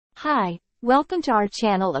Hi, welcome to our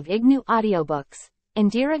channel of IGNOU audiobooks.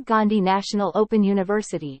 Indira Gandhi National Open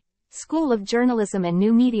University, School of Journalism and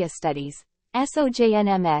New Media Studies,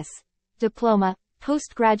 SOJNMS, Diploma,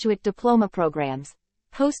 Postgraduate Diploma Programs,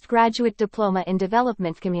 Postgraduate Diploma in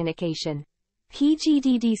Development Communication,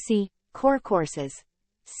 PGDDC, Core Courses,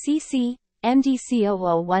 CC,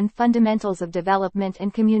 MDC-001 Fundamentals of Development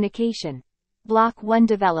and Communication, Block-1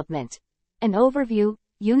 Development. An overview,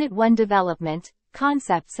 Unit-1 Development,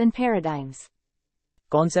 Concepts and Paradigms.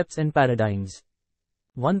 Concepts and Paradigms.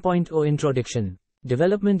 1.0 Introduction.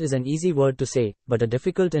 Development is an easy word to say, but a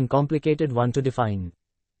difficult and complicated one to define.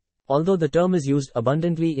 Although the term is used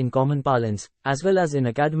abundantly in common parlance, as well as in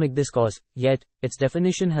academic discourse, yet, its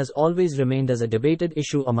definition has always remained as a debated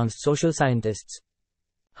issue amongst social scientists.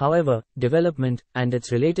 However, development, and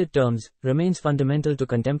its related terms, remains fundamental to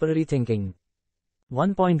contemporary thinking.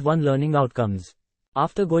 1.1 Learning Outcomes.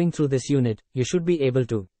 After going through this unit, you should be able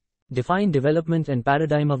to define development and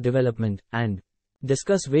paradigm of development, and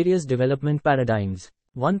discuss various development paradigms.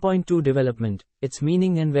 1.2 Development, its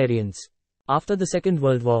meaning and variants. After the Second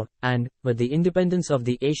World War, and with the independence of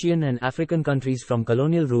the Asian and African countries from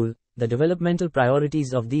colonial rule, the developmental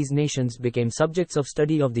priorities of these nations became subjects of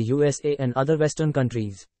study of the USA and other Western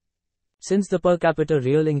countries. Since the per capita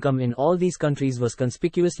real income in all these countries was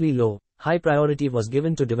conspicuously low, high priority was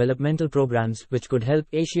given to developmental programs which could help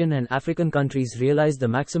Asian and African countries realize the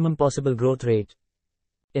maximum possible growth rate.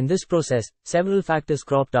 In this process, several factors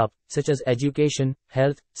cropped up, such as education,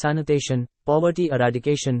 health, sanitation, poverty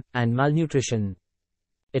eradication, and malnutrition.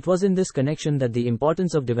 It was in this connection that the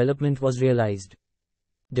importance of development was realized.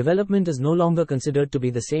 Development is no longer considered to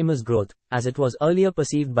be the same as growth, as it was earlier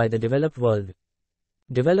perceived by the developed world.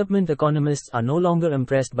 Development economists are no longer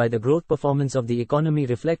impressed by the growth performance of the economy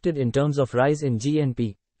reflected in terms of rise in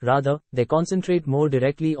GNP, rather, they concentrate more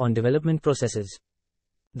directly on development processes.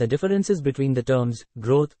 The differences between the terms,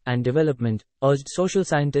 growth, and development, urged social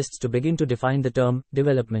scientists to begin to define the term,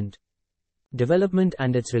 development. Development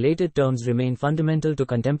and its related terms remain fundamental to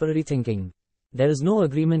contemporary thinking. There is no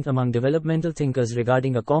agreement among developmental thinkers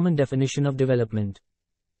regarding a common definition of development.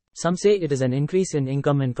 Some say it is an increase in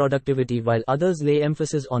income and productivity, while others lay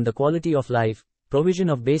emphasis on the quality of life, provision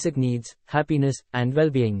of basic needs, happiness, and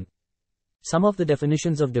well-being. Some of the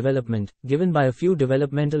definitions of development, given by a few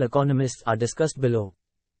developmental economists, are discussed below.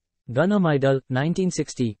 Gunnar Myrdal,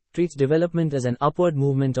 1960, treats development as an upward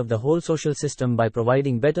movement of the whole social system by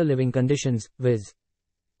providing better living conditions, viz.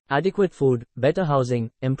 adequate food, better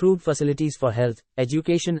housing, improved facilities for health,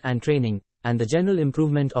 education and training, and the general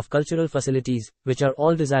improvement of cultural facilities, which are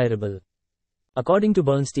all desirable. According to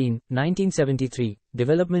Bernstein, 1973,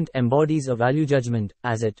 development embodies a value judgment,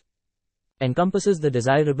 as it encompasses the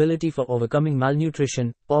desirability for overcoming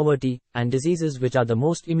malnutrition, poverty, and diseases which are the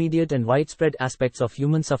most immediate and widespread aspects of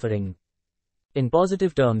human suffering. In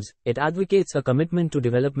positive terms, it advocates a commitment to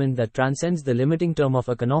development that transcends the limiting term of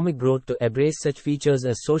economic growth to embrace such features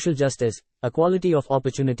as social justice, equality of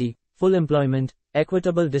opportunity, full employment,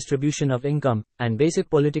 equitable distribution of income, and basic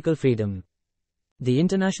political freedom. The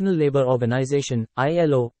International Labour Organization,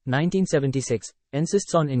 ILO, 1976,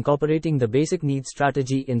 insists on incorporating the basic needs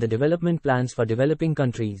strategy in the development plans for developing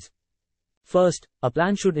countries. First, a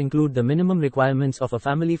plan should include the minimum requirements of a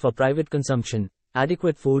family for private consumption,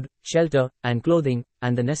 adequate food, shelter, and clothing,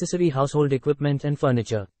 and the necessary household equipment and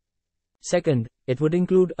furniture. Second, it would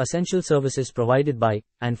include essential services provided by,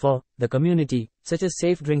 and for, the community, such as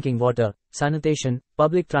safe drinking water, sanitation,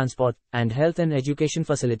 public transport, and health and education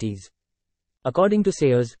facilities. According to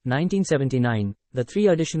Sayers, 1979, the three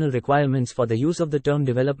additional requirements for the use of the term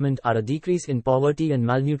development are a decrease in poverty and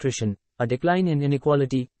malnutrition, a decline in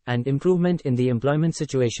inequality, and improvement in the employment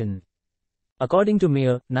situation. According to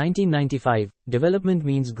Mayer, 1995, development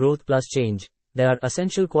means growth plus change. There are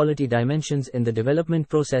essential quality dimensions in the development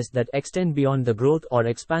process that extend beyond the growth or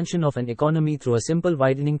expansion of an economy through a simple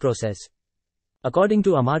widening process. According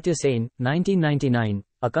to Amartya Sen, 1999,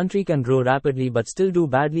 a country can grow rapidly but still do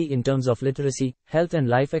badly in terms of literacy, health and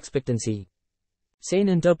life expectancy. Sen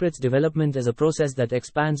interprets development as a process that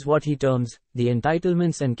expands what he terms, the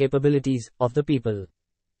entitlements and capabilities, of the people.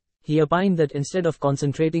 He opined that instead of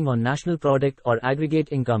concentrating on national product or aggregate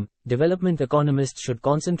income, development economists should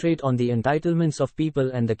concentrate on the entitlements of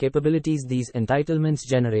people and the capabilities these entitlements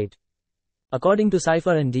generate. According to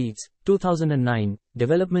Cipher and Dietz, 2009,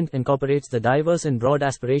 development incorporates the diverse and broad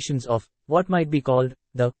aspirations of what might be called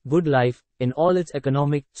the good life in all its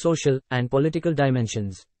economic, social, and political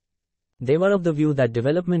dimensions. They were of the view that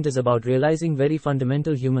development is about realizing very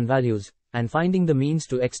fundamental human values, and finding the means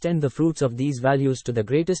to extend the fruits of these values to the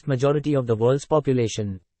greatest majority of the world's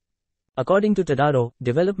population. According to Tadaro,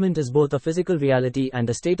 development is both a physical reality and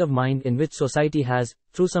a state of mind in which society has,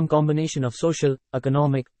 through some combination of social,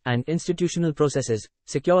 economic, and institutional processes,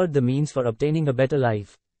 secured the means for obtaining a better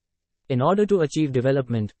life. In order to achieve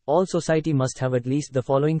development, all society must have at least the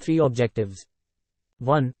following three objectives.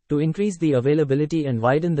 1. To increase the availability and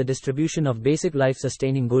widen the distribution of basic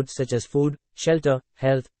life-sustaining goods such as food, shelter,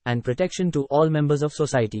 health, and protection to all members of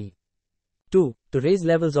society. 2. To raise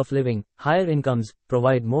levels of living, higher incomes,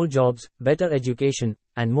 provide more jobs, better education,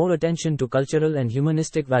 and more attention to cultural and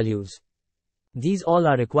humanistic values. These all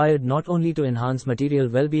are required not only to enhance material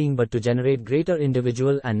well-being but to generate greater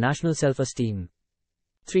individual and national self-esteem.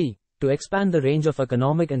 3. To expand the range of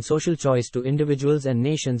economic and social choice to individuals and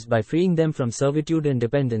nations by freeing them from servitude and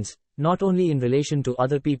dependence, not only in relation to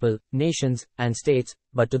other people, nations, and states,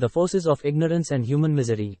 but to the forces of ignorance and human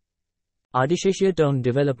misery. Ardishasia termed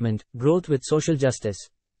development, growth with social justice.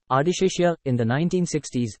 Ardishasia, in the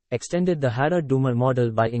 1960s, extended the Harald-Doomer model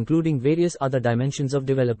by including various other dimensions of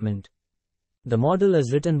development. The model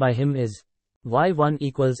as written by him is Y1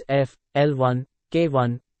 equals F, L1,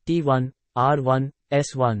 K1, T1, R1,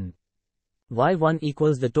 S1. Y1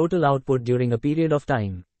 equals the total output during a period of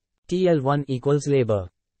time. TL1 equals labor.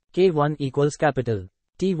 K1 equals capital.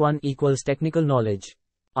 T1 equals technical knowledge.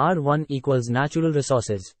 R1 equals natural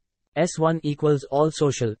resources. S1 equals all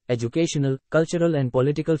social, educational, cultural and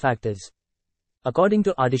political factors. According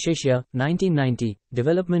to Ardishasia, 1990,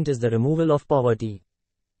 development is the removal of poverty,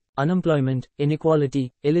 unemployment,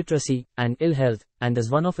 inequality, illiteracy, and ill health, and is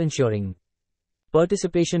one of ensuring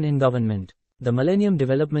participation in government. The Millennium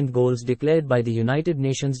Development Goals declared by the United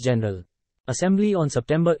Nations General Assembly on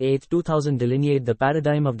September 8, 2000 delineate the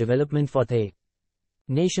paradigm of development for the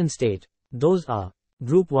nation-state. Those are: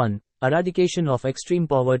 Group 1, eradication of extreme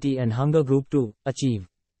poverty and hunger. Group 2, achieve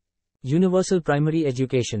universal primary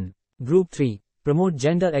education. Group 3, promote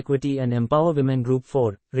gender equity and empower women. Group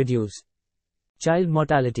 4, reduce child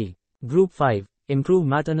mortality. Group 5, improve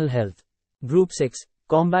maternal health. Group 6,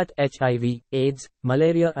 combat HIV, AIDS,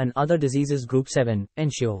 malaria and other diseases. Group 7,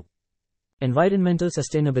 ensure environmental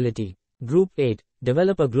sustainability. Group 8,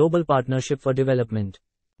 develop a global partnership for development.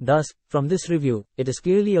 Thus, from this review, it is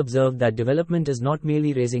clearly observed that development is not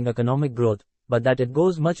merely raising economic growth, but that it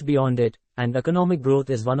goes much beyond it, and economic growth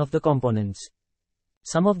is one of the components.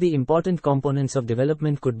 Some of the important components of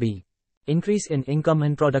development could be: increase in income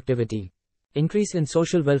and productivity, increase in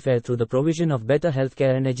social welfare through the provision of better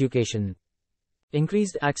healthcare and education,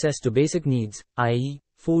 increased access to basic needs, i.e.,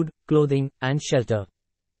 food, clothing, and shelter,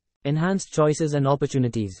 enhanced choices and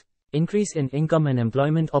opportunities, increase in income and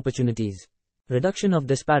employment opportunities, reduction of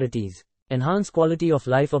disparities, enhanced quality of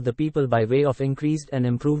life of the people by way of increased and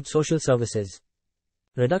improved social services,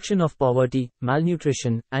 reduction of poverty,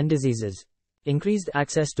 malnutrition, and diseases, increased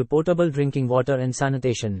access to potable drinking water and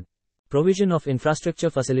sanitation, provision of infrastructure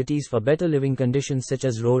facilities for better living conditions such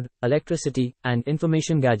as road, electricity, and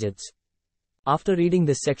information gadgets. After reading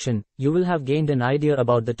this section, you will have gained an idea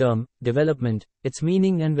about the term development, its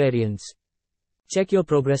meaning and variants. Check your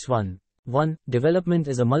progress. 1. Development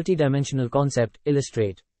is a multi-dimensional concept.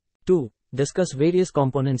 Illustrate. 2. Discuss various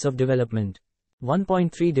components of development.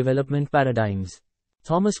 1.3 Development paradigms.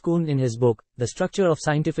 Thomas Kuhn, in his book, The Structure of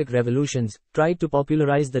Scientific Revolutions, tried to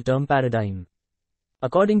popularize the term paradigm.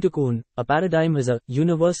 According to Kuhn, a paradigm is a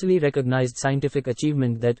universally recognized scientific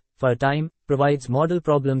achievement that, for a time, provides model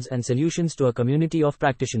problems and solutions to a community of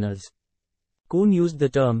practitioners. Kuhn used the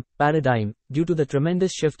term paradigm due to the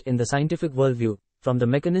tremendous shift in the scientific worldview, from the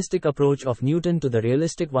mechanistic approach of Newton to the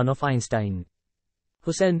realistic one of Einstein.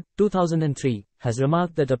 Hussain, 2003, has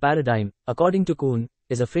remarked that a paradigm, according to Kuhn,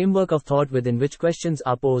 is a framework of thought within which questions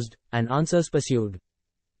are posed and answers pursued.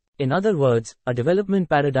 In other words, a development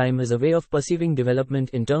paradigm is a way of perceiving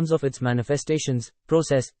development in terms of its manifestations,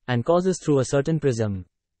 process, and causes through a certain prism.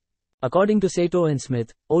 According to Sato and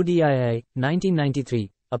Smith, ODII,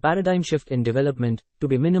 1993, a paradigm shift in development, to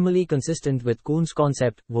be minimally consistent with Kuhn's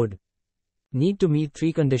concept, would need to meet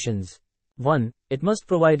three conditions. 1. It must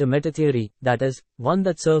provide a meta-theory, that is, one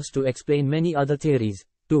that serves to explain many other theories.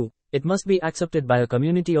 2. It must be accepted by a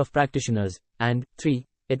community of practitioners. And 3.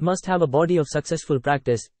 It must have a body of successful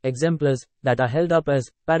practice, exemplars, that are held up as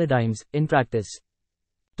paradigms in practice.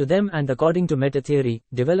 To them and according to meta-theory,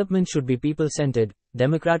 development should be people-centered,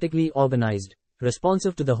 democratically organized,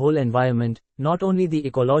 responsive to the whole environment, not only the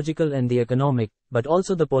ecological and the economic, but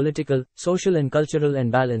also the political, social and cultural, and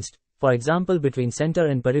balanced, for example between center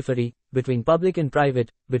and periphery, between public and private,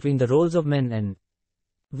 between the roles of men and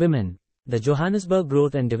women. The Johannesburg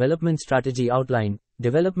Growth and Development Strategy outline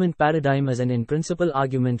development paradigm as an in-principle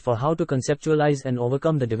argument for how to conceptualize and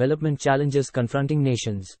overcome the development challenges confronting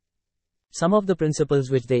nations. Some of the principles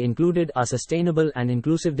which they included are sustainable and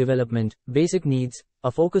inclusive development, basic needs,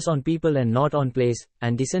 a focus on people and not on place,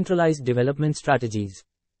 and decentralized development strategies.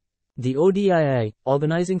 The ODII,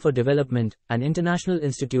 Organizing for Development, an international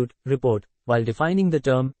institute, report, while defining the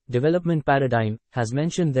term, development paradigm, has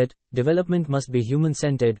mentioned that, development must be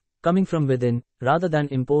human-centered, coming from within, rather than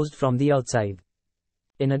imposed from the outside.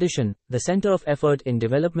 In addition, the center of effort in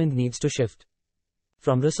development needs to shift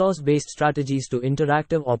from resource-based strategies to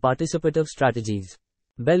interactive or participative strategies.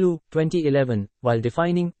 Bellew, 2011, while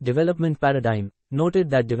defining development paradigm, noted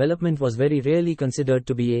that development was very rarely considered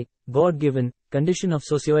to be a God-given condition of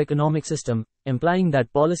socio-economic system, implying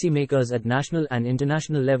that policymakers at national and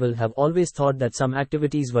international level have always thought that some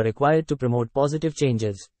activities were required to promote positive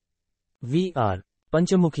changes. V.R.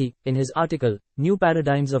 Panchamukhi, in his article, New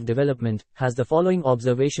Paradigms of Development, has the following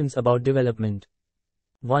observations about development.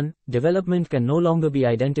 1. Development can no longer be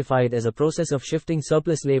identified as a process of shifting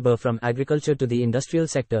surplus labor from agriculture to the industrial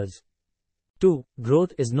sectors. 2.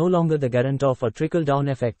 Growth is no longer the guarantor for trickle-down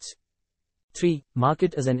effects. 3.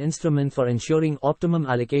 Market as an instrument for ensuring optimum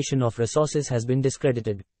allocation of resources has been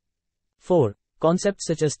discredited. 4. Concepts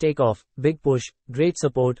such as take-off, big push, great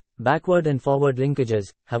support, backward and forward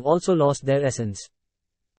linkages, have also lost their essence.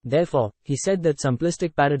 Therefore, he said that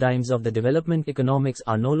simplistic paradigms of the development economics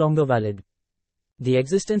are no longer valid. The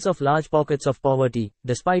existence of large pockets of poverty,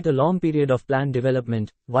 despite a long period of planned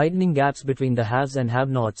development, widening gaps between the haves and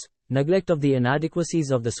have-nots, neglect of the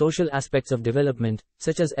inadequacies of the social aspects of development,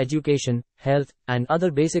 such as education, health, and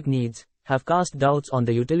other basic needs, have cast doubts on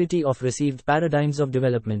the utility of received paradigms of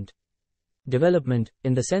development. Development,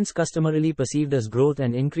 in the sense customarily perceived as growth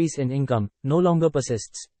and increase in income, no longer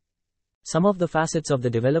persists. Some of the facets of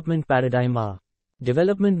the development paradigm are: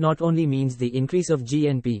 development not only means the increase of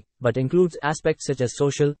GNP, but includes aspects such as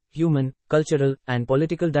social, human, cultural, and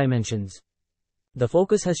political dimensions. The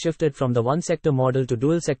focus has shifted from the one-sector model to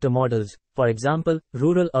dual-sector models, for example,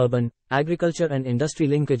 rural-urban, agriculture and industry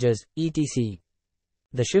linkages, etc.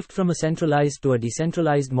 The shift from a centralized to a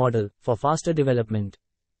decentralized model, for faster development.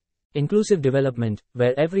 Inclusive development,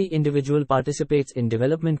 where every individual participates in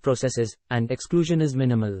development processes, and exclusion is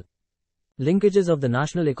minimal. Linkages of the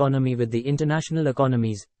national economy with the international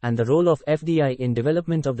economies, and the role of FDI in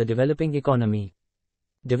development of the developing economy.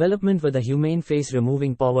 Development with a humane face,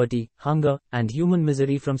 removing poverty, hunger, and human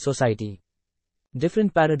misery from society.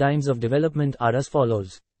 Different paradigms of development are as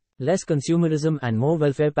follows. Less consumerism and more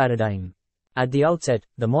welfare paradigm. At the outset,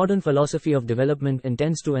 the modern philosophy of development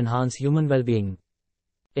intends to enhance human well-being.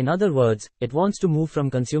 In other words, it wants to move from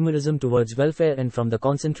consumerism towards welfare and from the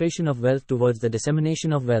concentration of wealth towards the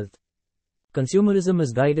dissemination of wealth. Consumerism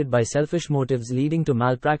is guided by selfish motives leading to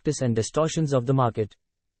malpractice and distortions of the market.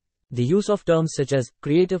 The use of terms such as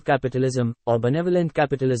creative capitalism or benevolent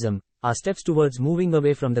capitalism are steps towards moving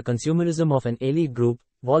away from the consumerism of an elite group,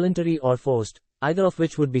 voluntary or forced, either of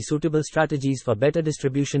which would be suitable strategies for better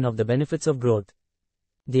distribution of the benefits of growth.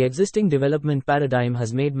 The existing development paradigm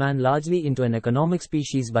has made man largely into an economic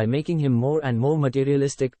species by making him more and more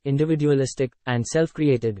materialistic, individualistic, and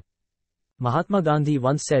self-created. Mahatma Gandhi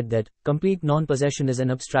once said that, complete non-possession is an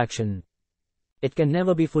abstraction. It can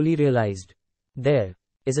never be fully realized. There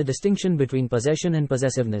is a distinction between possession and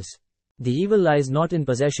possessiveness. The evil lies not in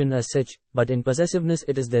possession as such, but in possessiveness.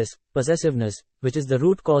 It is this possessiveness which is the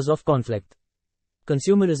root cause of conflict.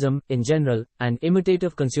 Consumerism, in general, and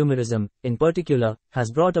imitative consumerism, in particular,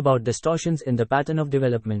 has brought about distortions in the pattern of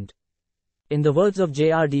development. In the words of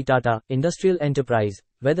J.R.D. Tata, industrial enterprise,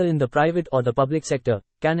 whether in the private or the public sector,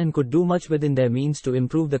 can and could do much within their means to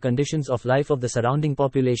improve the conditions of life of the surrounding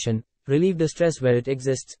population, relieve distress where it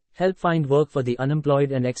exists, help find work for the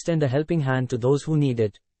unemployed and extend a helping hand to those who need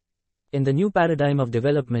it. In the new paradigm of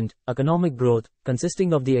development, economic growth,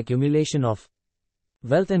 consisting of the accumulation of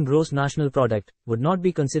wealth and gross national product, would not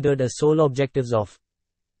be considered as sole objectives of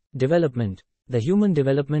development. The human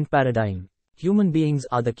development paradigm. Human beings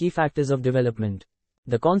are the key factors of development.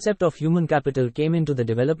 The concept of human capital came into the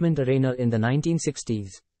development arena in the 1960s.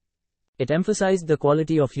 It emphasized the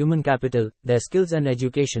quality of human capital, their skills and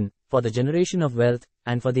education, for the generation of wealth,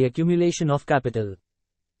 and for the accumulation of capital.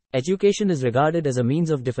 Education is regarded as a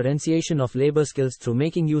means of differentiation of labor skills through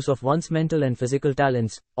making use of one's mental and physical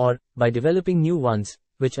talents, or, by developing new ones,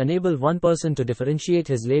 which enable one person to differentiate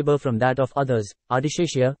his labor from that of others.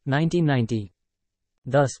 Adisheshia, 1990.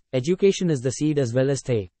 Thus, education is the seed as well as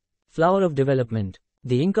the flower of development.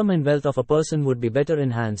 The income and wealth of a person would be better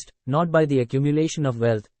enhanced, not by the accumulation of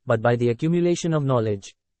wealth, but by the accumulation of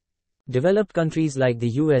knowledge. Developed countries like the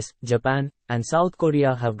US, Japan, and South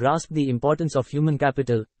Korea have grasped the importance of human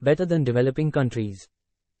capital better than developing countries.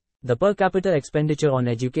 The per capita expenditure on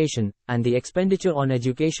education, and the expenditure on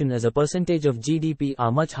education as a percentage of GDP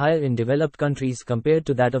are much higher in developed countries compared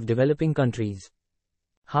to that of developing countries.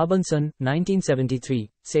 Harbinson,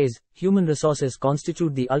 1973, says, human resources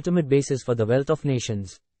constitute the ultimate basis for the wealth of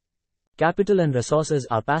nations. Capital and resources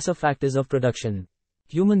are passive factors of production.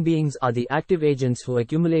 Human beings are the active agents who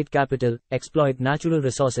accumulate capital, exploit natural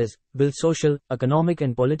resources, build social, economic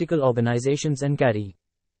and political organizations and carry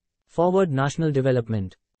forward national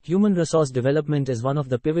development. Human resource development is one of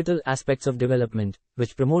the pivotal aspects of development,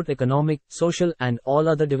 which promote economic, social and all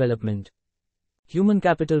other development. Human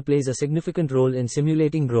capital plays a significant role in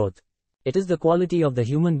simulating growth. It is the quality of the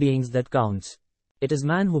human beings that counts. It is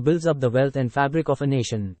man who builds up the wealth and fabric of a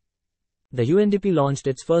nation. The UNDP launched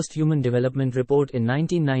its first Human Development Report in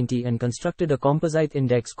 1990 and constructed a composite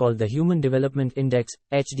index called the Human Development Index,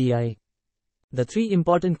 HDI. The three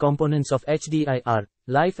important components of HDI are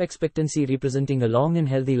life expectancy representing a long and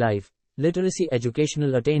healthy life, literacy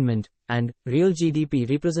educational attainment, and real GDP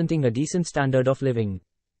representing a decent standard of living.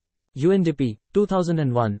 UNDP,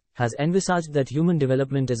 2001, has envisaged that human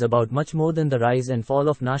development is about much more than the rise and fall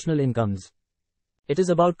of national incomes. It is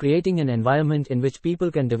about creating an environment in which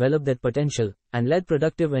people can develop their potential, and lead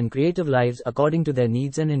productive and creative lives according to their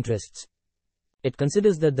needs and interests. It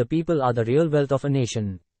considers that the people are the real wealth of a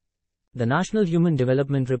nation. The National Human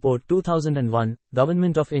Development Report 2001,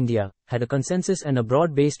 Government of India, had a consensus and a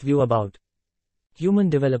broad-based view about human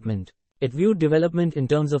development. It viewed development in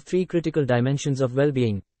terms of three critical dimensions of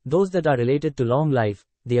well-being, those that are related to long life,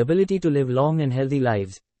 the ability to live long and healthy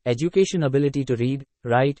lives, education ability to read,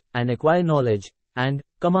 write, and acquire knowledge, and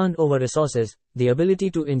command over resources, the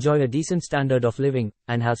ability to enjoy a decent standard of living,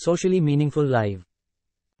 and have socially meaningful life.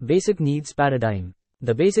 Basic Needs Paradigm.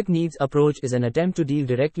 The basic needs approach is an attempt to deal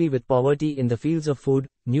directly with poverty in the fields of food,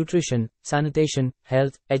 nutrition, sanitation,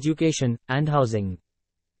 health, education, and housing.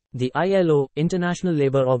 The ILO, International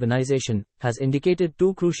Labour Organization, has indicated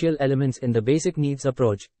two crucial elements in the basic needs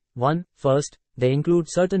approach. First, they include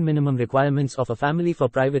certain minimum requirements of a family for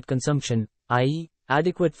private consumption, i.e.,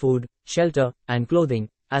 adequate food, shelter, and clothing,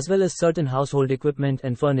 as well as certain household equipment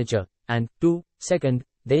and furniture. And second,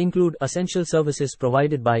 they include essential services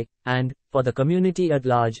provided by, and for the community at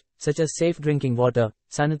large, such as safe drinking water,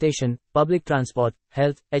 sanitation, public transport,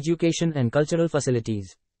 health, education and cultural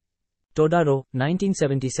facilities. Todaro,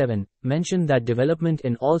 1977, mentioned that development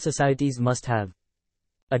in all societies must have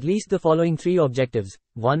at least the following three objectives.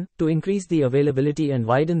 1. To increase the availability and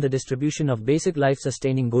widen the distribution of basic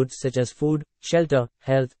life-sustaining goods such as food, shelter,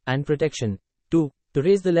 health, and protection. 2. To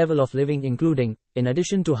raise the level of living including, in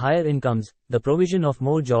addition to higher incomes, the provision of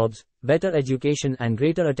more jobs, better education and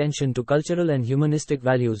greater attention to cultural and humanistic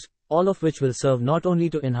values, all of which will serve not only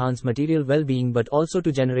to enhance material well-being but also to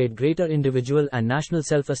generate greater individual and national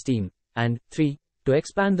self-esteem. And 3. To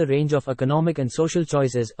expand the range of economic and social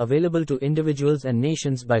choices available to individuals and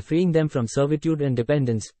nations by freeing them from servitude and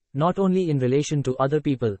dependence, not only in relation to other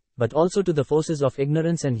people, but also to the forces of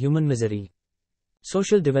ignorance and human misery.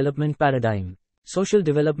 Social Development Paradigm. Social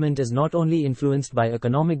development is not only influenced by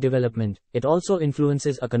economic development, it also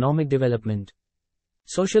influences economic development.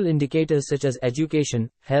 Social indicators such as education,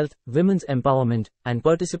 health, women's empowerment, and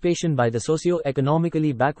participation by the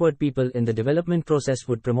socio-economically backward people in the development process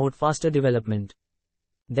would promote faster development.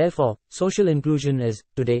 Therefore, social inclusion is,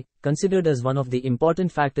 today, considered as one of the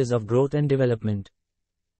important factors of growth and development.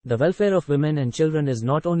 The welfare of women and children is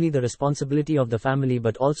not only the responsibility of the family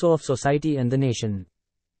but also of society and the nation.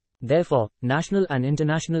 Therefore, national and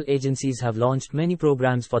international agencies have launched many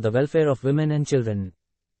programs for the welfare of women and children.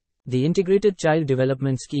 The Integrated Child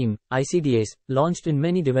Development Scheme, ICDS, launched in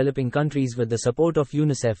many developing countries with the support of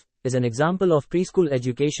UNICEF, is an example of preschool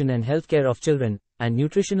education and health care of children, and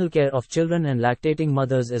nutritional care of children and lactating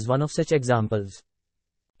mothers is one of such examples.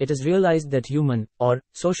 It is realized that human, or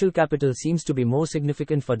social capital seems to be more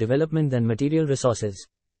significant for development than material resources.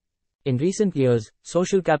 In recent years,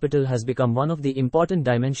 social capital has become one of the important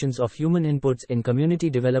dimensions of human inputs in community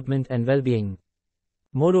development and well-being.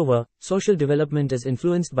 Moreover, social development is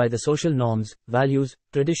influenced by the social norms, values,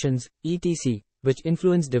 traditions, etc., which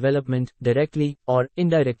influence development directly or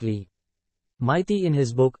indirectly. Maiti in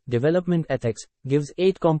his book, Development Ethics, gives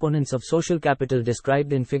 8 components of social capital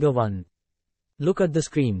described in Figure 1. Look at the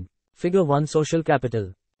screen. Figure 1 Social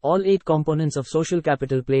Capital. All 8 components of social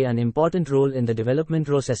capital play an important role in the development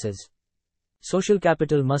processes. Social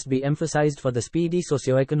capital must be emphasized for the speedy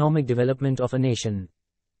socio-economic development of a nation.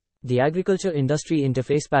 The agriculture-industry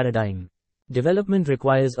interface paradigm. Development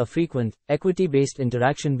requires a frequent, equity-based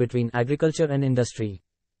interaction between agriculture and industry.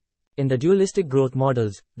 In the dualistic growth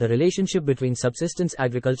models, the relationship between subsistence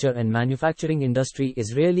agriculture and manufacturing industry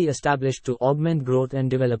is rarely established to augment growth and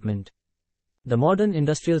development. The modern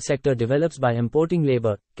industrial sector develops by importing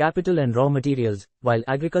labor, capital and raw materials, while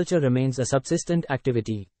agriculture remains a subsistent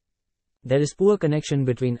activity. There is poor connection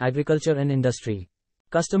between agriculture and industry.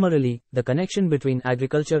 Customarily, the connection between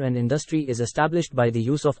agriculture and industry is established by the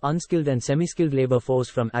use of unskilled and semi-skilled labor force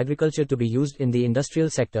from agriculture to be used in the industrial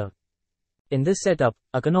sector. In this setup,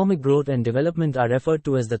 economic growth and development are referred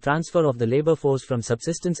to as the transfer of the labor force from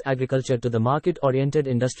subsistence agriculture to the market-oriented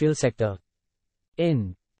industrial sector.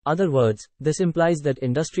 In other words, this implies that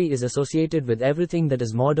industry is associated with everything that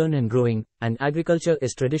is modern and growing, and agriculture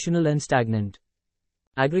is traditional and stagnant.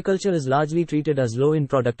 Agriculture is largely treated as low in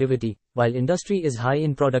productivity, while industry is high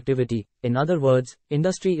in productivity. In other words,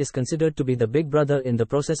 industry is considered to be the big brother in the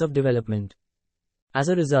process of development. As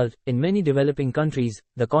a result, in many developing countries,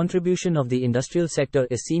 the contribution of the industrial sector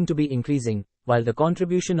is seen to be increasing, while the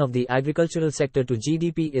contribution of the agricultural sector to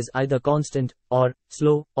GDP is either constant, or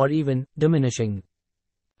slow, or even diminishing.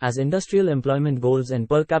 As industrial employment goals and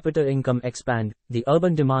per capita income expand, the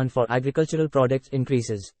urban demand for agricultural products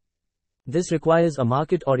increases. This requires a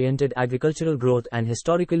market-oriented agricultural growth, and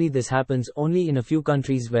historically this happens only in a few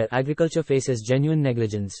countries where agriculture faces genuine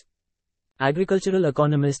negligence. Agricultural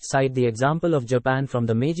economists cite the example of Japan from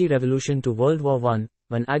the Meiji Revolution to World War I,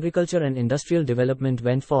 when agriculture and industrial development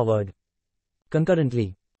went forward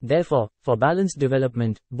concurrently. Therefore, for balanced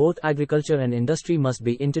development, both agriculture and industry must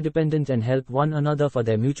be interdependent and help one another for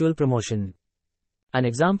their mutual promotion. An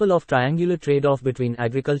example of triangular trade-off between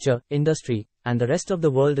agriculture, industry, and the rest of the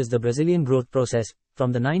world is the Brazilian growth process,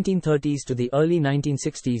 from the 1930s to the early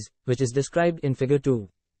 1960s, which is described in Figure 2.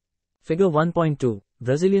 Figure 1.2,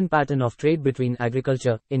 Brazilian pattern of trade between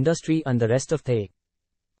agriculture, industry and the rest of the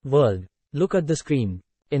world. Look at the screen.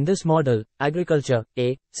 In this model, agriculture,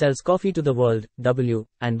 A, sells coffee to the world, W,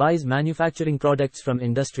 and buys manufacturing products from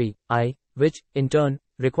industry, I, which, in turn,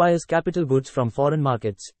 requires capital goods from foreign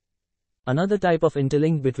markets. Another type of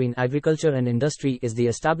interlink between agriculture and industry is the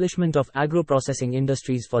establishment of agro-processing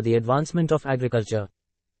industries for the advancement of agriculture.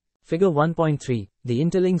 Figure 1.3, the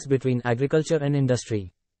interlinks between agriculture and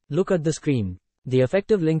industry. Look at the screen. The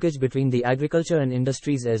effective linkage between the agriculture and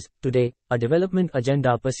industries is, today, a development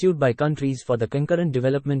agenda pursued by countries for the concurrent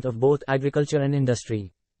development of both agriculture and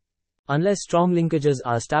industry. Unless strong linkages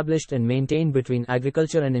are established and maintained between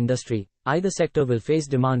agriculture and industry, either sector will face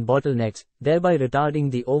demand bottlenecks, thereby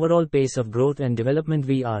retarding the overall pace of growth and development.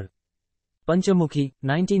 V.R. Panchamukhi,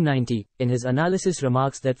 1990, in his analysis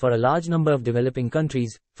remarks that for a large number of developing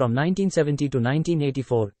countries, from 1970 to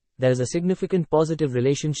 1984, there is a significant positive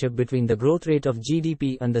relationship between the growth rate of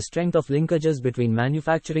GDP and the strength of linkages between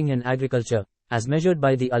manufacturing and agriculture, as measured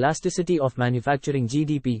by the elasticity of manufacturing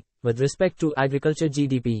GDP, with respect to agriculture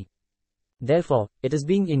GDP. Therefore, it is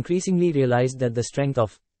being increasingly realized that the strength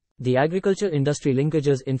of the agriculture-industry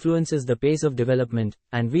linkages influences the pace of development,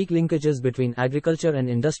 and weak linkages between agriculture and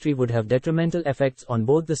industry would have detrimental effects on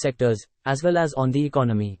both the sectors, as well as on the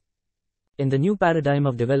economy. In the new paradigm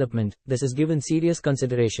of development, this is given serious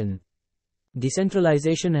consideration.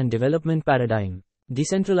 Decentralization and development paradigm.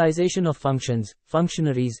 Decentralization of functions,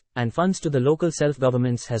 functionaries, and funds to the local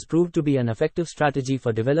self-governments has proved to be an effective strategy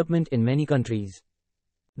for development in many countries.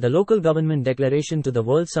 The Local Government Declaration to the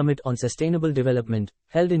World Summit on Sustainable Development,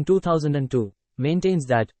 held in 2002, maintains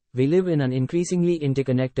that we live in an increasingly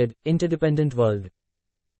interconnected, interdependent world.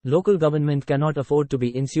 Local government cannot afford to be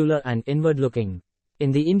insular and inward-looking.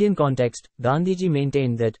 In the Indian context, Gandhiji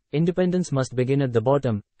maintained that independence must begin at the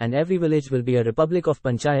bottom, and every village will be a republic of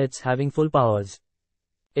panchayats having full powers.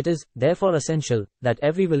 It is, therefore, essential that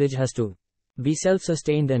every village has to be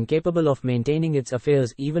self-sustained and capable of maintaining its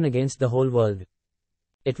affairs even against the whole world.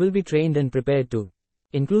 It will be trained and prepared to.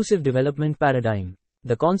 Inclusive development paradigm.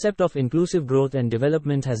 The concept of inclusive growth and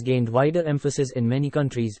development has gained wider emphasis in many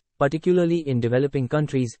countries, particularly in developing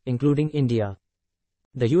countries, including India.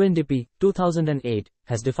 The UNDP, 2008,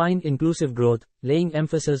 has defined inclusive growth, laying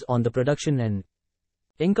emphasis on the production and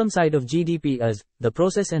income side of GDP as the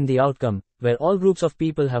process and the outcome, where all groups of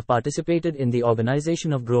people have participated in the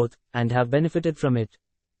organization of growth and have benefited from it.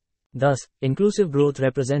 Thus, inclusive growth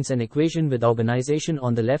represents an equation with organization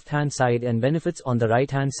on the left-hand side and benefits on the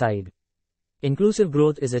right-hand side. Inclusive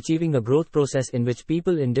growth is achieving a growth process in which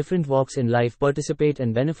people in different walks in life participate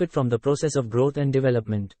and benefit from the process of growth and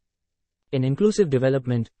development. In inclusive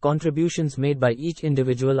development, contributions made by each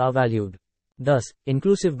individual are valued. Thus,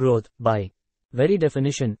 inclusive growth, by very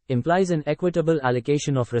definition, implies an equitable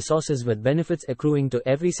allocation of resources with benefits accruing to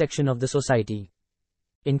every section of the society.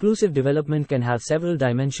 Inclusive development can have several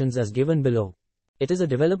dimensions as given below. It is a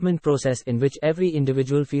development process in which every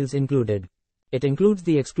individual feels included. It includes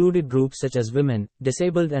the excluded groups such as women,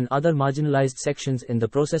 disabled and other marginalized sections in the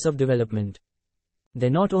process of development.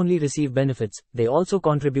 They not only receive benefits, they also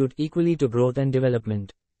contribute equally to growth and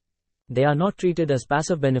development. They are not treated as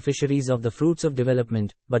passive beneficiaries of the fruits of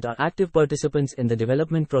development, but are active participants in the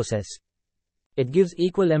development process. It gives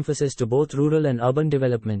equal emphasis to both rural and urban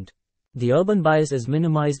development. The urban bias is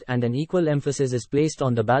minimized and an equal emphasis is placed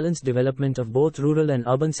on the balanced development of both rural and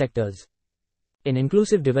urban sectors. In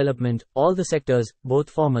inclusive development, all the sectors, both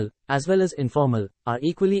formal, as well as informal, are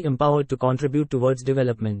equally empowered to contribute towards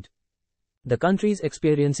development. The countries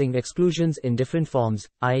experiencing exclusions in different forms,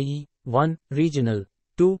 i.e., 1. Regional,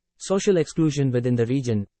 2. Social exclusion within the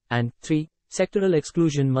region, and 3. Sectoral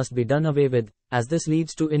exclusion must be done away with, as this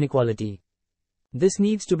leads to inequality. This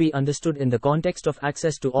needs to be understood in the context of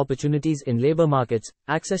access to opportunities in labor markets,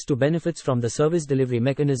 access to benefits from the service delivery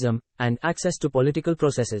mechanism, and access to political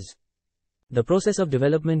processes. The process of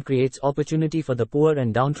development creates opportunity for the poor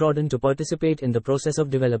and downtrodden to participate in the process of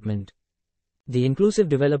development. The inclusive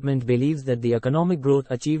development believes that the economic growth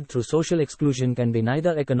achieved through social exclusion can be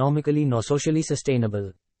neither economically nor socially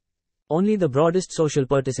sustainable. Only the broadest social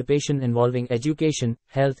participation involving education,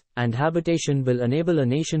 health, and habitation will enable a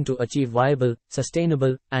nation to achieve viable,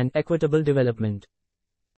 sustainable, and equitable development.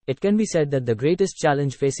 It can be said that the greatest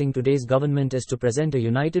challenge facing today's government is to present a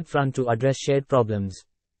united front to address shared problems.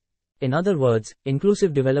 In other words,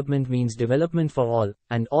 inclusive development means development for all,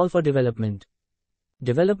 and all for development.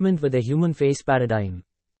 Development with a human face paradigm.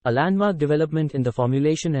 A landmark development in the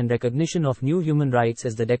formulation and recognition of new human rights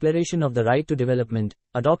is the Declaration of the Right to Development,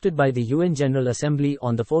 adopted by the UN General Assembly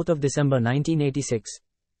on 4 December 1986.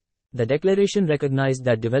 The declaration recognized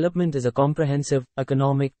that development is a comprehensive,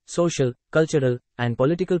 economic, social, cultural, and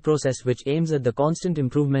political process which aims at the constant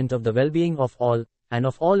improvement of the well-being of all, and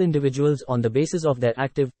of all individuals on the basis of their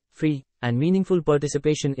active, free, and meaningful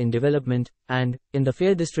participation in development, and, in the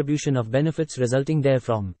fair distribution of benefits resulting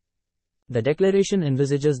therefrom. The declaration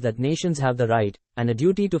envisages that nations have the right, and a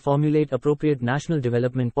duty to formulate appropriate national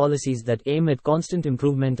development policies that aim at constant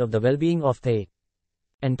improvement of the well-being of the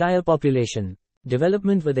entire population.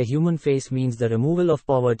 Development with a human face means the removal of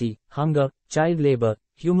poverty, hunger, child labor,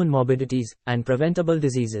 human morbidities, and preventable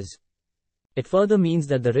diseases. It further means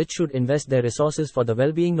that the rich should invest their resources for the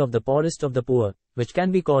well-being of the poorest of the poor, which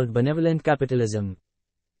can be called benevolent capitalism.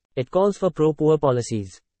 It calls for pro-poor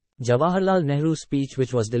policies. Jawaharlal Nehru's speech,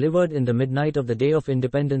 which was delivered in the midnight of the Day of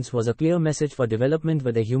Independence, was a clear message for development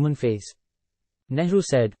with a human face. Nehru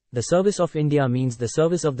said, "The service of India means the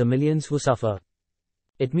service of the millions who suffer.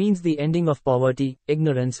 It means the ending of poverty,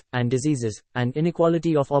 ignorance, and diseases, and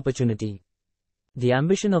inequality of opportunity. The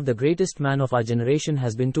ambition of the greatest man of our generation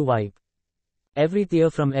has been to wipe every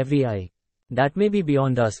tear from every eye. That may be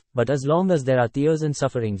beyond us, but as long as there are tears and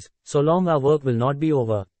sufferings, so long our work will not be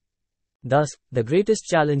over." Thus, the greatest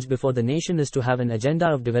challenge before the nation is to have an agenda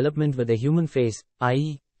of development with a human face,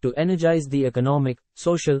 i.e., to energize the economic,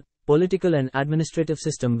 social, political and administrative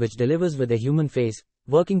system which delivers with a human face,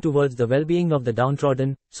 working towards the well-being of the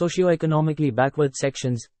downtrodden, socio-economically backward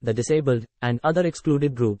sections, the disabled, and other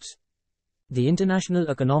excluded groups. The International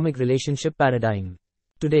Economic Relationship Paradigm.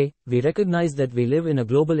 Today, we recognize that we live in a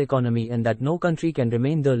global economy and that no country can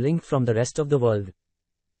remain linked from the rest of the world.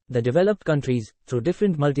 The developed countries, through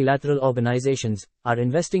different multilateral organizations, are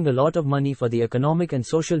investing a lot of money for the economic and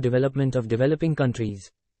social development of developing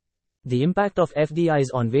countries. The impact of FDIs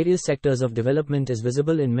on various sectors of development is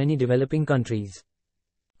visible in many developing countries.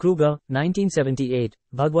 Kruger, 1978,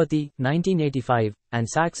 Bhagwati, 1985, and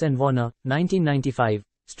Sachs and Warner, 1995,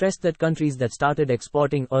 stressed that countries that started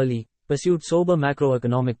exporting early, pursued sober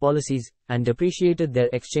macroeconomic policies, and depreciated their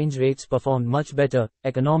exchange rates performed much better,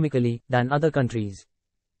 economically, than other countries.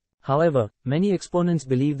 However, many exponents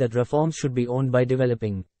believe that reforms should be owned by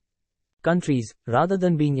developing countries, rather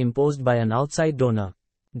than being imposed by an outside donor.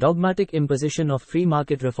 Dogmatic imposition of free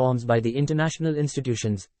market reforms by the international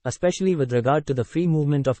institutions, especially with regard to the free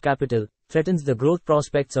movement of capital, threatens the growth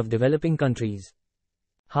prospects of developing countries.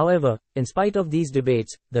 However, in spite of these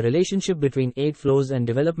debates, the relationship between aid flows and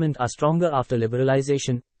development are stronger after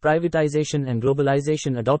liberalization, privatization and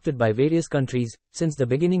globalization adopted by various countries, since the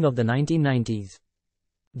beginning of the 1990s.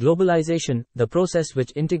 Globalization, the process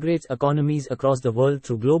which integrates economies across the world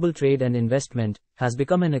through global trade and investment, has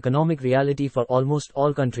become an economic reality for almost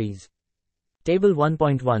all countries. Table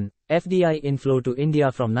 1.1, FDI inflow to India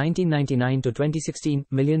from 1999 to 2016, $1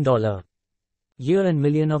 million. Year and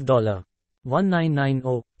million of dollar.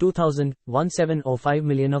 1990, 2000, 1705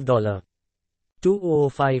 million of dollar.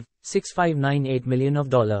 2005, 6598 million of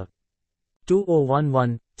dollar.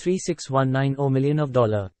 2011, 36190 million of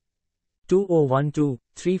dollar.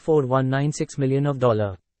 $2012-34196 million of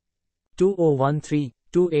dollar.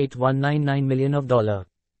 2013-28199 million of dollar.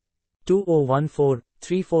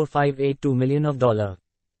 2014-34582 million of dollar.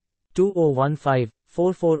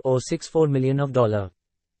 2015-44064 million of dollar.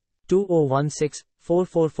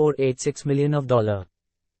 2016-44486 million of dollar.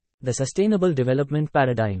 The Sustainable Development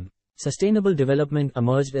Paradigm. Sustainable development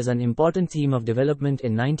emerged as an important theme of development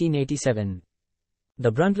in 1987.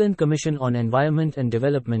 The Brundtland Commission on Environment and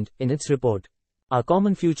Development, in its report, Our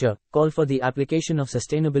Common Future, called for the application of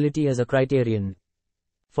sustainability as a criterion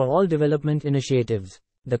for all development initiatives.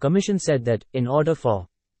 The Commission said that, in order for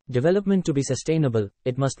development to be sustainable,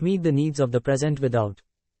 it must meet the needs of the present without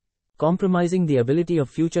compromising the ability of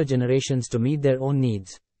future generations to meet their own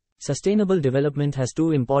needs. Sustainable development has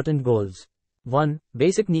two important goals. 1.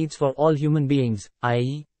 Basic needs for all human beings,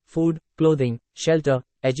 i.e., food, clothing, shelter,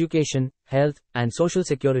 education, health, and social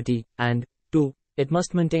security, and 2. It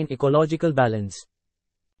must maintain ecological balance.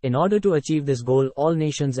 In order to achieve this goal, all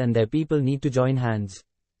nations and their people need to join hands.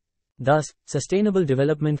 Thus, sustainable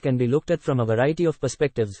development can be looked at from a variety of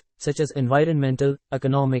perspectives, such as environmental,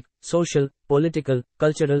 economic, social, political,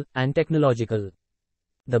 cultural, and technological.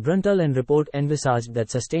 The Brundtland report envisaged that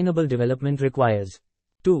sustainable development requires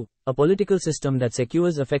 2. A political system that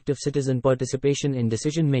secures effective citizen participation in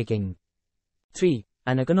decision-making. 3.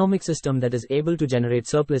 An economic system that is able to generate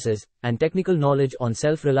surpluses and technical knowledge on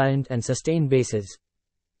self-reliant and sustained basis.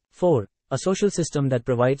 4. A social system that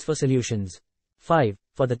provides for solutions. 5.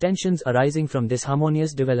 For the tensions arising from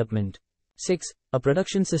disharmonious development. 6. A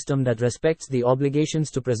production system that respects the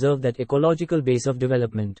obligations to preserve that ecological base of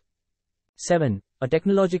development. 7. A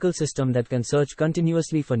technological system that can search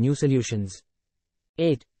continuously for new solutions.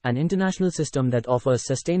 8. An international system that offers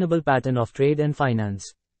sustainable pattern of trade and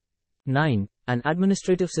finance. 9. An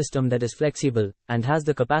administrative system that is flexible and has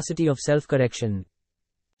the capacity of self-correction.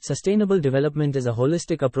 Sustainable development is a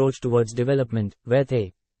holistic approach towards development, where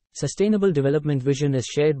the sustainable development vision is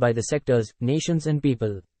shared by the sectors, nations and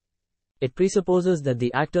people. It presupposes that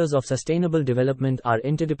the actors of sustainable development are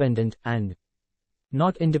interdependent and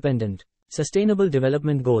not independent. Sustainable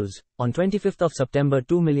Development Goals. On 25th of September,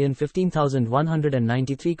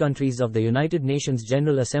 2,015,193 countries of the United Nations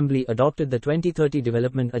General Assembly adopted the 2030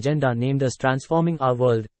 Development Agenda, named as Transforming Our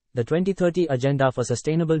World, the 2030 Agenda for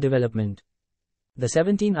Sustainable Development. The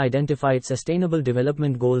 17 identified Sustainable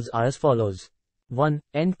Development Goals are as follows. 1.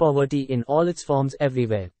 End poverty in all its forms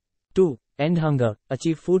everywhere. 2. End hunger,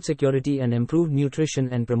 achieve food security and improve nutrition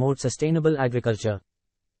and promote sustainable agriculture.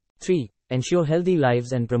 3. Ensure healthy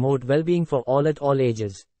lives and promote well-being for all at all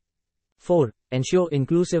ages. 4. Ensure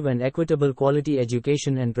inclusive and equitable quality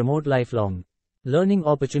education and promote lifelong learning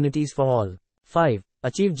opportunities for all. 5.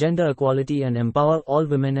 Achieve gender equality and empower all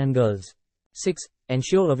women and girls. 6.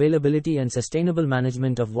 Ensure availability and sustainable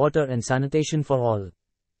management of water and sanitation for all.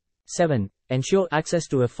 7. Ensure access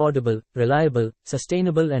to affordable, reliable,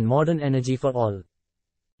 sustainable and modern energy for all.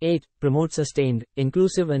 8. Promote sustained,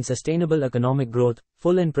 inclusive and sustainable economic growth,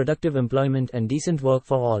 full and productive employment and decent work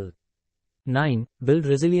for all. 9. Build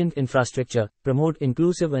resilient infrastructure, promote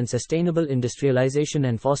inclusive and sustainable industrialization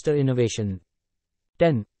and foster innovation.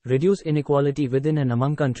 10. Reduce inequality within and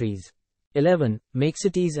among countries. 11. Make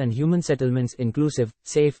cities and human settlements inclusive,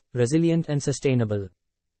 safe, resilient and sustainable.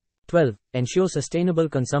 12. Ensure sustainable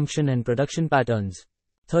consumption and production patterns.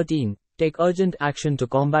 13. Take urgent action to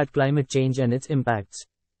combat climate change and its impacts.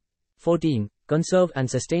 14. Conserve and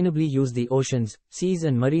sustainably use the oceans, seas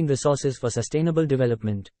and marine resources for sustainable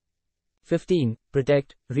development. 15.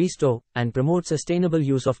 Protect, restore, and promote sustainable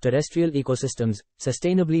use of terrestrial ecosystems,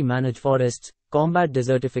 sustainably manage forests, combat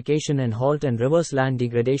desertification and halt and reverse land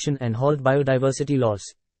degradation and halt biodiversity loss.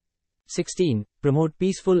 16. Promote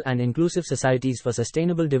peaceful and inclusive societies for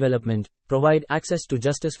sustainable development, provide access to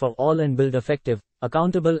justice for all and build effective,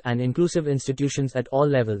 accountable and inclusive institutions at all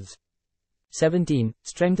levels. 17.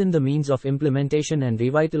 Strengthen the means of implementation and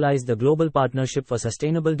revitalize the global partnership for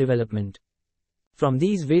sustainable development. From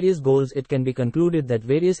these various goals, it can be concluded that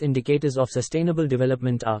various indicators of sustainable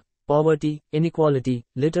development are poverty, inequality,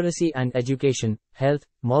 literacy and education, health,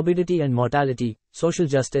 morbidity and mortality, social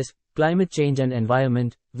justice, climate change and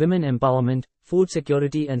environment, women empowerment, food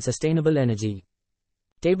security and sustainable energy.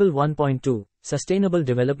 Table 1.2, Sustainable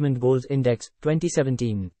Development Goals Index,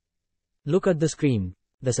 2017. Look at the screen.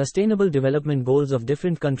 The Sustainable Development Goals of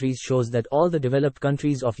different countries shows that all the developed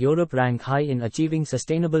countries of Europe rank high in achieving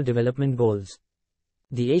Sustainable Development Goals.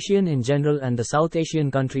 The Asian in general and the South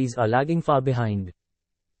Asian countries are lagging far behind.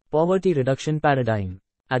 Poverty Reduction Paradigm.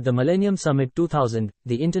 At the Millennium Summit 2000,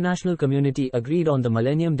 the international community agreed on the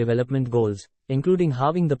Millennium Development Goals, including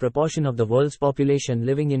halving the proportion of the world's population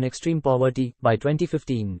living in extreme poverty by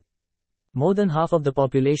 2015. More than half of the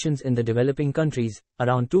populations in the developing countries,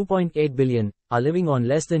 around 2.8 billion, are living on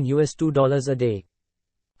less than $2 a day.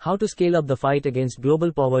 How to scale up the fight against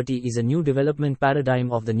global poverty is a new development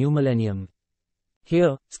paradigm of the new millennium.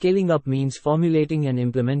 Here, scaling up means formulating and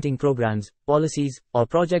implementing programs, policies, or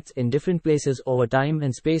projects in different places over time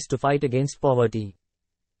and space to fight against poverty.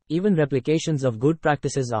 Even replications of good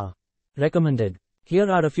practices are recommended. Here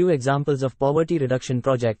are a few examples of poverty reduction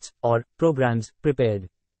projects, or programs, prepared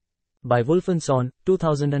by Wolfensohn,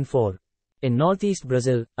 2004. In northeast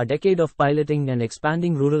Brazil, a decade of piloting and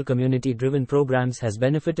expanding rural community-driven programs has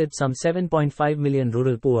benefited some 7.5 million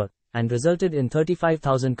rural poor, and resulted in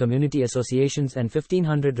 35,000 community associations and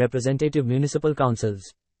 1,500 representative municipal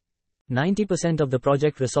councils. 90% of the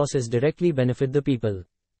project resources directly benefit the people.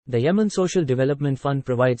 The Yemen Social Development Fund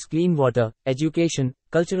provides clean water, education,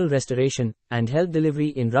 cultural restoration, and health delivery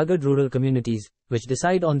in rugged rural communities, which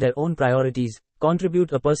decide on their own priorities,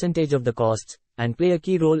 contribute a percentage of the costs, and play a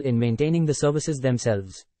key role in maintaining the services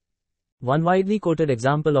themselves. One widely quoted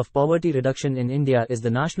example of poverty reduction in India is the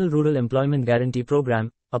National Rural Employment Guarantee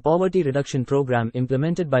Program, a poverty reduction program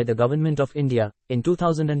implemented by the Government of India in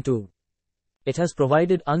 2002. It has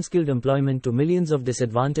provided unskilled employment to millions of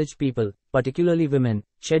disadvantaged people, particularly women,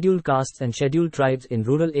 scheduled castes and scheduled tribes in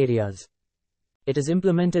rural areas. It is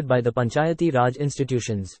implemented by the Panchayati Raj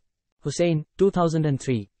institutions. Hussain,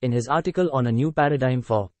 2003, in his article on a new paradigm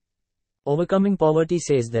for overcoming poverty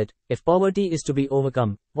says that, if poverty is to be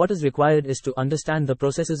overcome, what is required is to understand the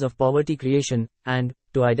processes of poverty creation, and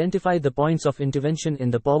to identify the points of intervention in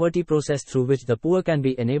the poverty process through which the poor can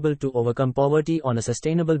be enabled to overcome poverty on a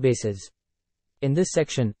sustainable basis. In this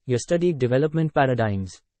section, you studied development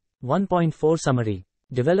paradigms. 1.4 Summary.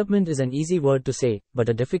 Development is an easy word to say, but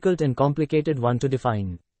a difficult and complicated one to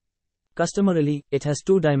define. Customarily, it has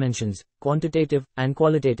two dimensions, quantitative and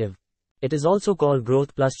qualitative. It is also called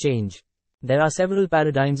growth plus change. There are several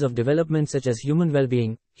paradigms of development such as human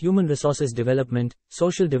well-being, human resources development,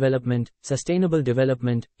 social development, sustainable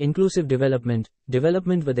development, inclusive development,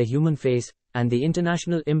 development with a human face, and the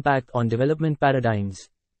international impact on development paradigms.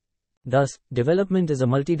 Thus, development is a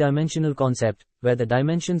multidimensional concept, where the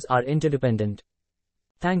dimensions are interdependent.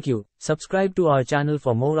 Thank you. Subscribe to our channel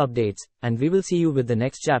for more updates, and we will see you with the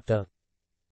next chapter.